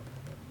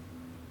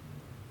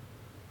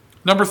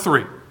 Number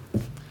 3.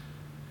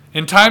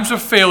 In times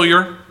of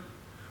failure,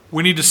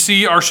 we need to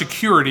see our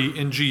security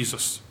in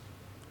Jesus.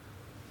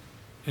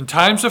 In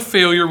times of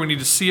failure, we need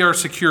to see our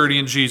security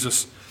in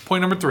Jesus.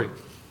 Point number 3.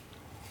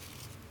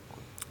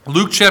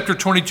 Luke chapter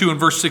 22 and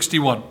verse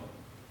 61.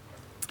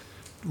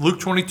 Luke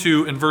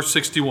 22 and verse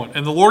 61.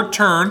 And the Lord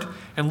turned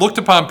and looked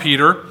upon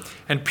Peter,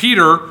 and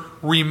Peter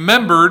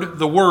remembered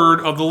the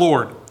word of the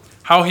Lord,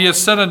 how he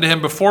has said unto him,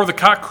 before the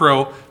cock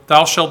crow,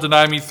 thou shalt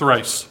deny me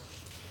thrice.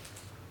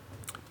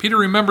 Peter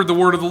remembered the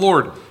word of the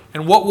Lord.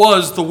 And what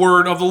was the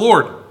word of the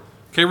Lord?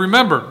 Okay,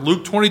 remember,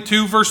 Luke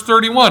 22, verse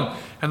 31.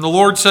 And the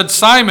Lord said,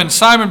 Simon,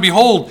 Simon,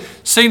 behold,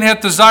 Satan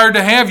hath desired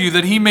to have you,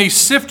 that he may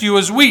sift you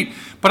as wheat.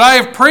 But I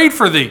have prayed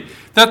for thee,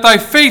 that thy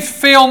faith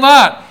fail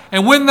not.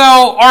 And when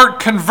thou art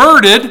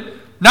converted,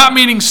 not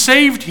meaning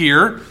saved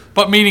here,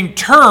 but meaning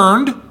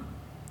turned,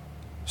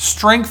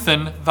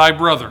 strengthen thy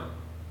brother.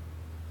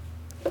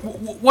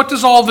 What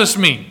does all this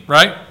mean,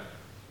 right?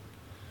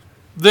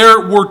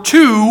 There were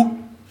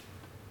two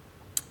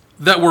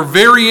that were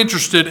very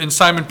interested in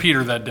Simon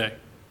Peter that day.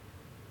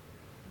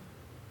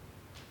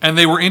 And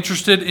they were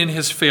interested in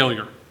his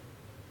failure.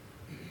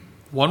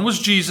 One was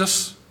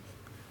Jesus,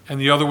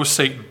 and the other was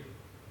Satan.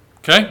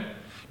 Okay?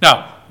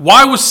 Now,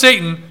 why was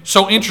Satan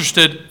so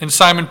interested in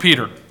Simon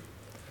Peter?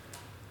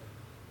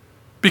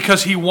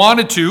 Because he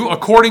wanted to,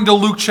 according to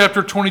Luke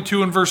chapter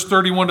 22 and verse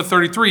 31 to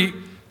 33,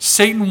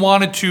 Satan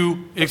wanted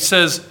to, it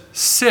says,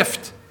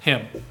 sift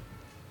him.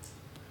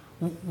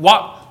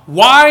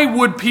 Why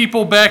would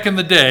people back in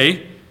the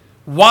day,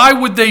 why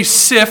would they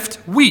sift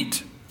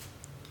wheat?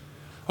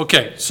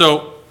 Okay,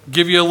 so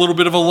give you a little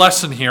bit of a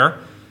lesson here.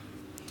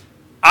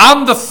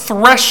 On the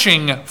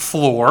threshing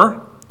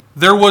floor,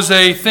 there was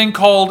a thing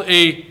called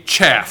a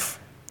chaff.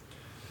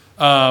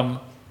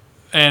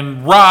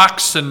 And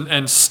rocks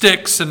and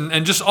sticks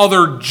and just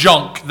other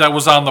junk that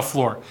was on the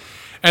floor.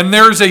 And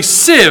there's a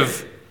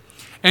sieve,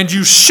 and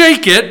you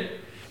shake it,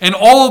 and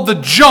all of the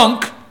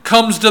junk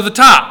comes to the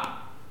top.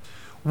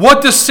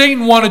 What does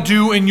Satan want to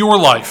do in your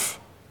life?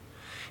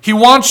 He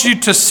wants you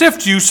to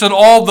sift you so that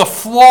all the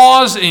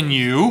flaws in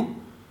you,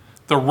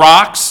 the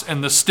rocks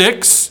and the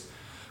sticks,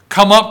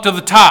 come up to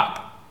the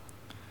top.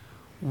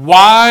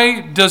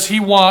 Why does he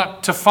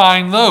want to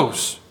find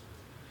those?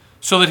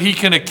 So that he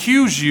can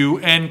accuse you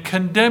and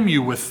condemn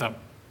you with them.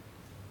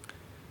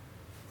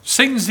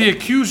 Satan's the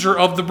accuser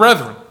of the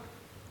brethren.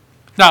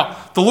 Now,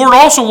 the Lord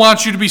also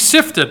wants you to be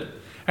sifted,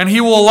 and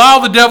he will allow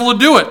the devil to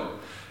do it.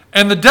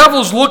 And the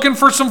devil's looking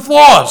for some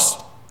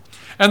flaws.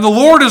 And the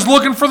Lord is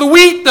looking for the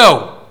wheat,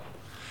 though.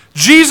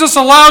 Jesus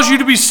allows you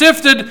to be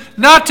sifted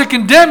not to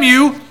condemn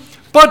you,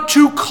 but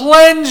to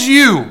cleanse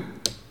you.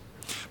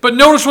 But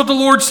notice what the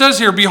Lord says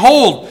here.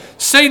 Behold,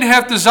 Satan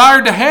hath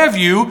desired to have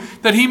you,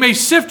 that he may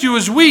sift you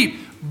as wheat.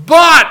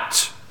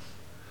 But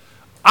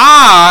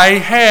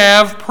I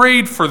have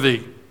prayed for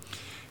thee.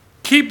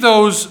 Keep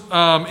those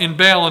in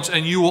balance,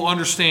 and you will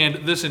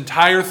understand this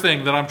entire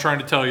thing that I'm trying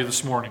to tell you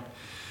this morning.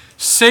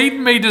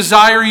 Satan may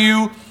desire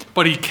you,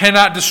 but he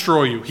cannot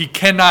destroy you. He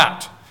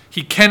cannot.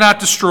 He cannot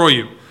destroy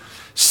you.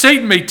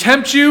 Satan may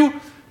tempt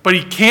you, but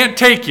he can't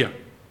take you.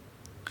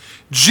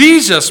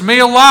 Jesus may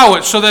allow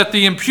it so that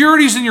the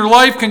impurities in your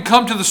life can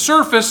come to the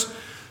surface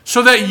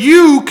so that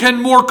you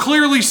can more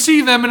clearly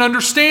see them and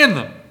understand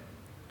them.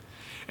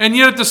 And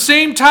yet at the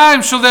same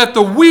time, so that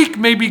the weak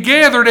may be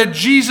gathered at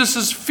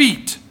Jesus'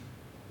 feet.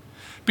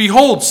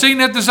 Behold, Satan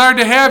hath desired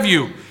to have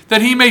you,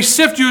 that he may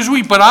sift you as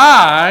wheat, but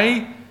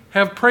I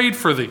have prayed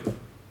for thee.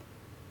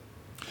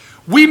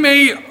 We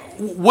may,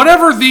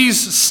 whatever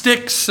these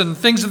sticks and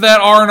things of that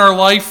are in our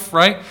life,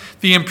 right?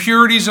 The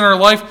impurities in our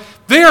life,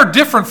 they are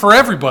different for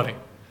everybody.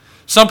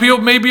 Some people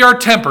it may be our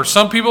temper.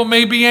 Some people it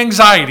may be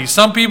anxiety.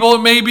 Some people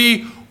it may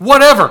be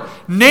whatever.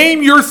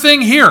 Name your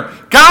thing here.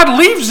 God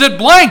leaves it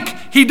blank.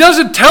 He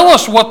doesn't tell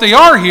us what they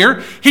are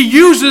here. He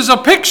uses a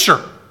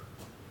picture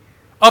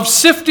of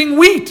sifting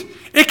wheat.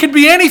 It could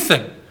be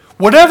anything.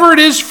 Whatever it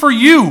is for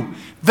you,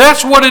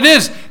 that's what it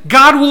is.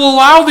 God will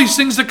allow these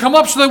things to come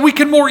up so that we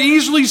can more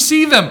easily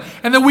see them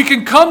and that we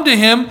can come to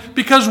him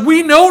because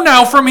we know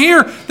now from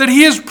here that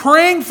he is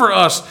praying for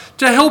us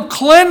to help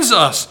cleanse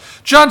us.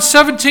 John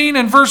 17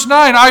 and verse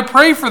 9, I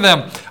pray for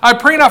them. I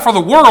pray not for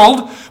the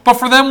world, but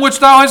for them which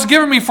thou hast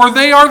given me, for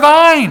they are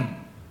thine.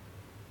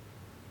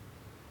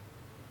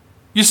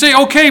 You say,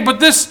 okay,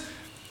 but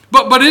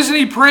isn't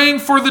he praying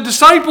for the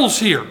disciples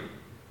here?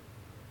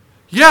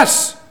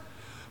 Yes,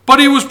 but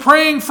he was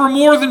praying for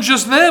more than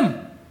just them.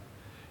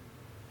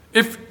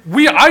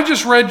 I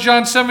just read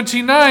John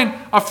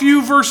 17:9. A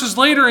few verses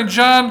later in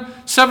John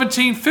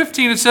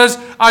 17:15, it says,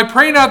 I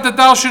pray not that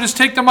thou shouldest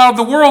take them out of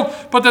the world,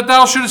 but that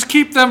thou shouldest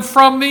keep them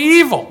from the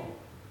evil.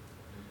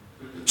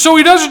 So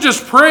he doesn't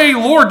just pray,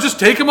 Lord, just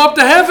take them up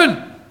to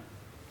heaven.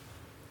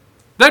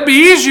 That'd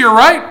be easier,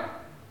 right?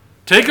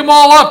 Take them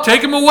all up,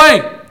 take them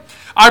away.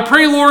 I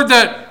pray, Lord,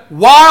 that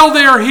while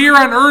they are here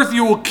on earth,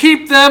 you will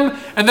keep them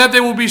and that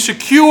they will be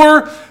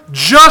secure,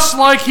 just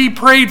like he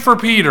prayed for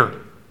Peter.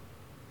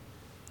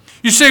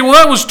 You say, well,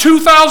 that was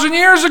 2,000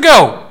 years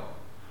ago.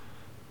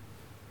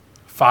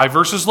 5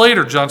 verses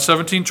later, John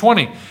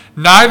 17:20.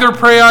 Neither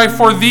pray I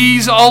for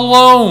these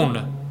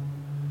alone,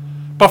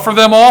 but for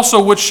them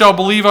also which shall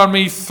believe on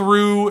me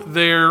through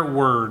their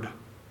word.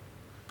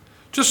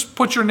 Just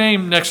put your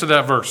name next to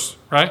that verse,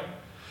 right?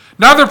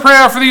 Neither pray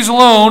I for these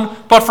alone,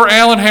 but for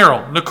Alan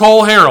Harrell,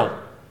 Nicole Harrell,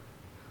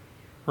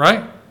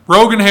 right?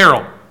 Rogan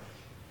Harrell.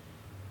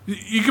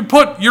 You can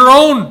put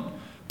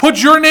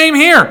your name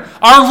here.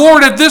 Our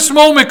Lord at this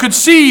moment could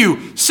see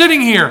you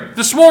sitting here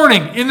this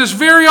morning in this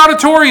very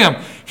auditorium.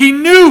 He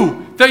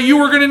knew that you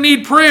were going to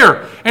need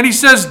prayer. And he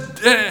says,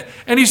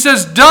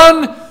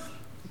 done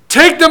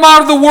take them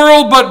out of the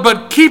world,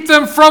 but keep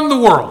them from the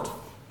world.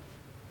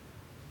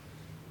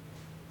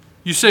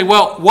 You say,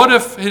 well, what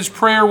if his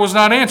prayer was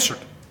not answered?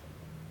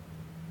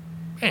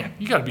 Man,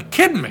 you got to be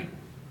kidding me.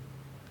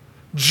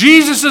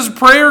 Jesus'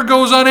 prayer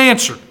goes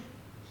unanswered.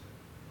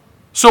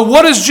 So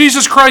what is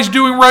Jesus Christ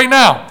doing right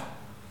now?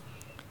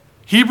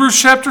 Hebrews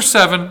chapter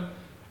 7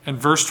 and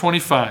verse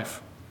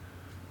 25.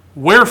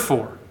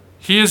 Wherefore,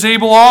 he is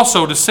able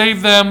also to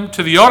save them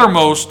to the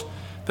uttermost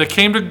that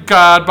came to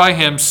God by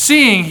him,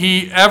 seeing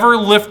he ever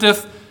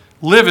liveth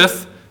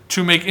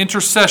to make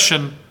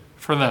intercession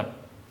for them.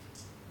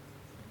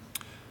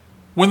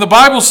 When the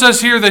Bible says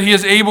here that he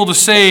is able to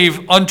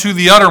save unto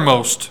the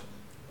uttermost,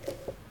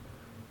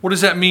 what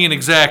does that mean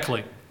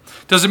exactly?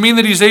 Does it mean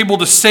that he's able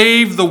to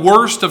save the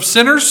worst of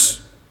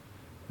sinners?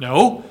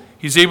 No,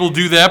 he's able to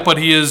do that,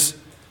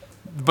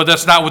 but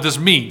that's not what this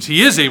means.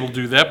 He is able to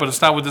do that, but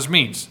it's not what this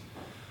means.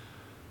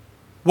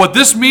 What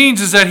this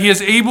means is that he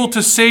is able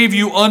to save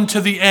you unto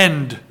the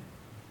end,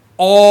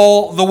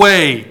 all the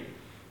way.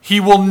 He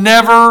will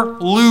never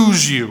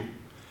lose you.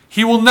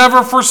 He will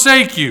never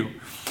forsake you.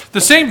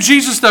 The same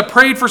Jesus that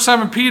prayed for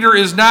Simon Peter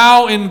is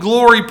now in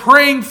glory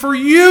praying for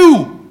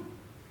you.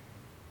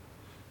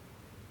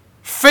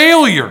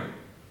 Failure.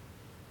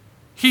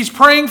 He's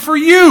praying for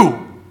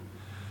you.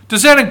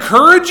 Does that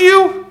encourage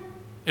you?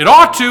 It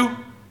ought to.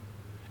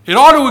 It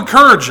ought to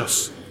encourage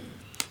us.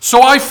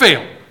 So I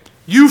fail.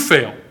 You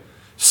fail.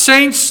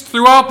 Saints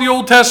throughout the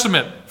Old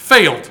Testament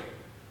failed.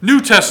 New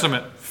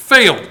Testament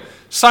failed.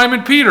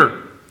 Simon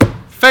Peter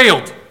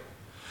failed.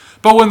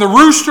 But when the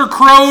rooster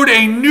crowed,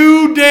 a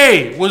new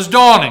day was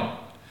dawning.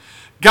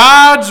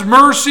 God's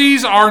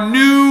mercies are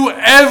new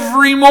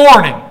every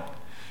morning.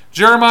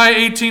 Jeremiah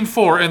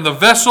 18:4, and the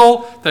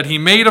vessel that he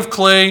made of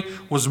clay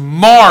was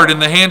marred in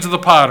the hands of the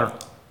potter.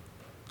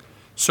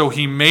 So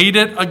he made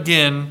it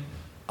again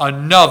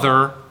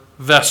another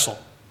vessel,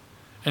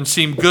 and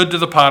seemed good to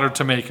the potter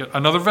to make it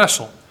another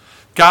vessel.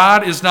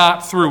 God is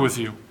not through with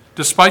you,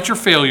 despite your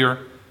failure,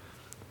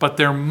 but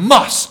there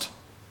must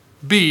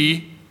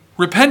be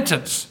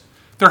repentance.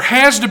 There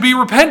has to be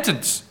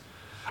repentance.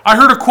 I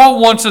heard a quote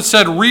once that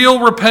said, real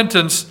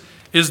repentance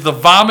is the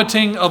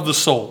vomiting of the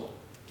soul.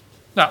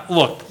 Now,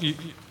 look,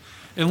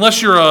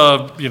 unless you're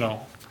an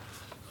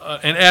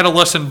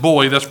adolescent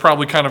boy, that's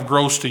probably kind of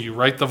gross to you,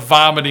 right? The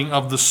vomiting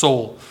of the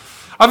soul.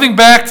 I think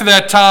back to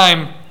that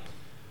time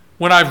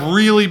when I've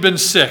really been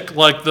sick,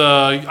 like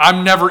the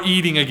I'm never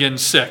eating again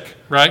sick,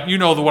 right? You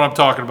know the one I'm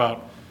talking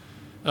about.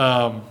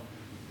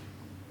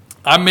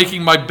 I'm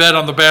making my bed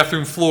on the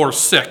bathroom floor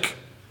sick.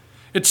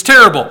 It's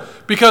terrible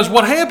because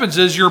what happens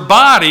is your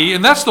body,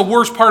 and that's the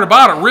worst part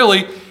about it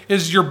really,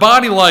 is your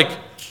body like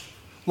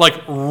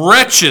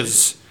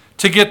retches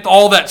to get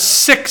all that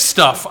sick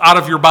stuff out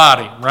of your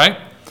body, right?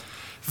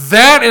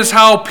 That is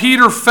how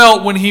Peter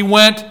felt when he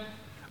went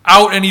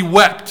out and he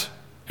wept.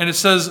 And it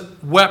says,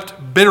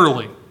 wept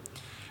bitterly.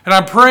 And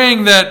I'm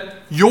praying that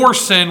your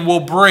sin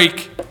will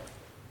break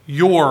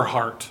your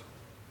heart.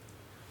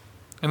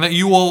 And that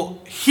you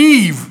will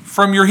heave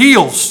from your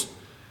heels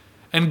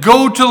and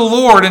go to the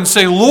Lord and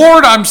say,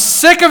 Lord, I'm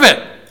sick of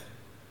it.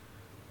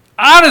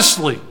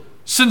 Honestly,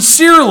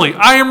 sincerely,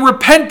 I am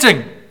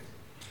repenting.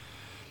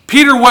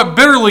 Peter wept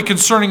bitterly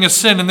concerning his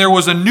sin, and there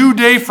was a new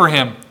day for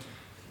him.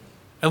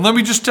 And let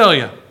me just tell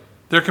you,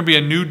 there can be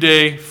a new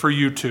day for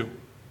you too.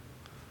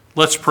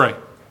 Let's pray.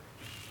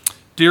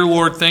 Dear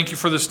Lord, thank you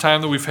for this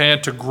time that we've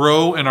had to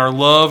grow in our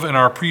love and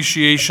our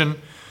appreciation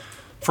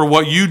for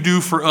what you do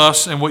for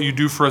us and what you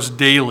do for us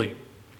daily.